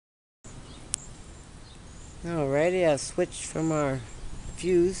Alrighty, I've switched from our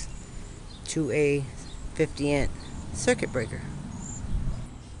fuse to a 50 amp circuit breaker.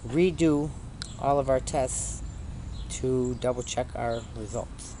 Redo all of our tests to double check our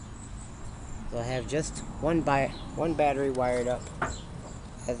results. So I have just one battery wired up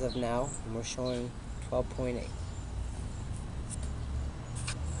as of now, and we're showing 12.8.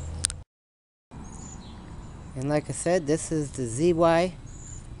 And like I said, this is the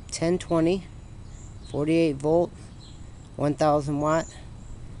ZY1020 48 volt 1000 watt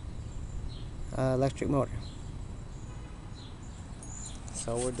electric motor.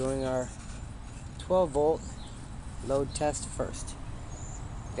 So we're doing our 12 volt load test first.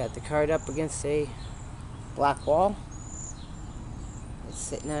 Got the card up against a block wall. It's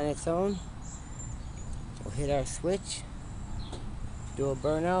sitting on its own. We'll hit our switch, do a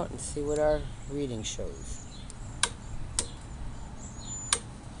burnout, and see what our reading shows.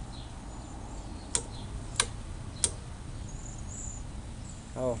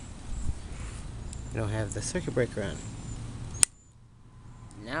 Oh, we don't have the circuit breaker on.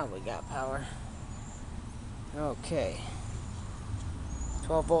 Now we got power. Okay.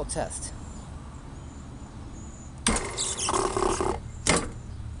 12 volt test.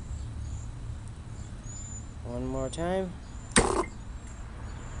 One more time.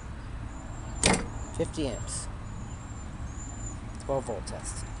 50 amps. 12 volt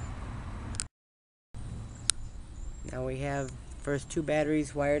test. Now we have first two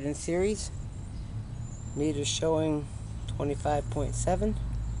batteries wired in series. Meter showing 25.7,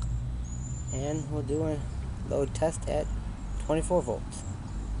 and we'll do a load test at 24 volts.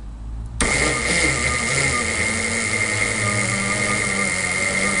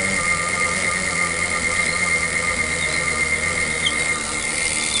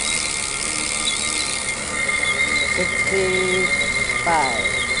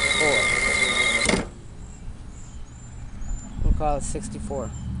 We'll call it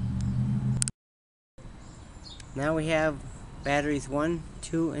 64. Now we have batteries 1,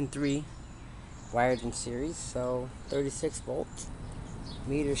 2, and 3 wired in series, so 36 volts.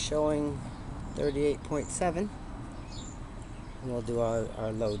 Meter showing 38.7, and we'll do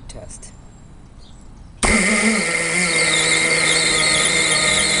our load test.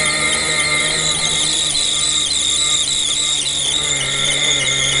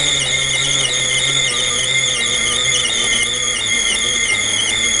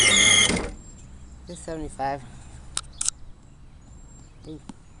 It's 75. Ooh,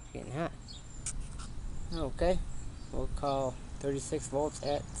 getting hot. Okay, we'll call 36 volts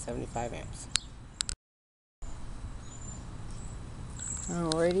at 75 amps.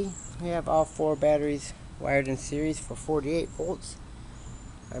 Alrighty, we have all four batteries wired in series for 48 volts.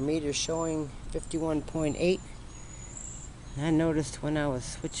 Our meter showing 51.8. I noticed when I was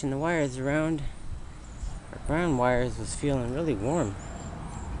switching the wires around, our ground wires was feeling really warm.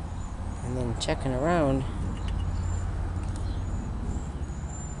 And then checking around,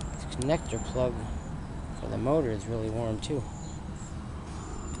 this connector plug for the motor is really warm too.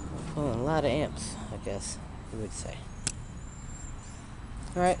 We're pulling a lot of amps, I guess you would say.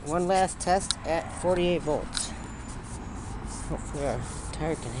 Alright, one last test at 48 volts. Hopefully our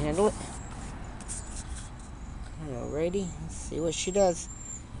tire can handle it. Alrighty, let's see what she does.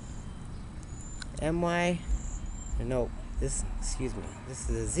 This is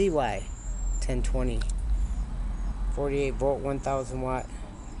a ZY1020 48 volt 1000 watt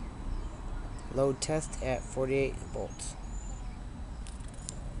load test at 48 volts.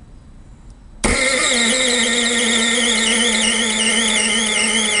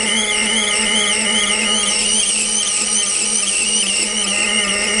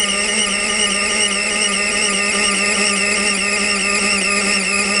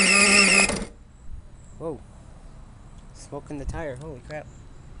 Whoa. Smoking the tire, holy crap.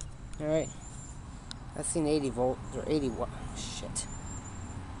 Alright. I've seen 80 volt, or 80 watt, shit.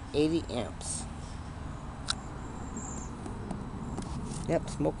 80 amps. Yep,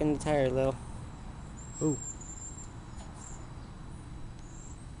 smoking the tire a little. Ooh.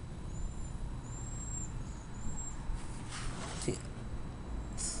 See,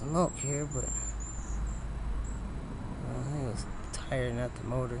 smoke here, but I think it was the tire, not the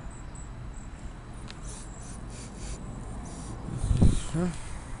motor. Huh?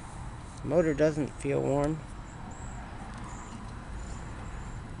 The motor doesn't feel warm.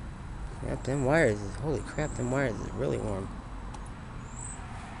 Yep, them wires holy crap, them wires is really warm.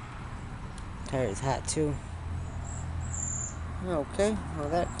 Tire is hot too. Okay, well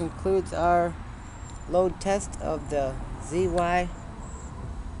that concludes our load test of the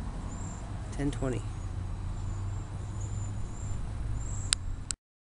ZY1020.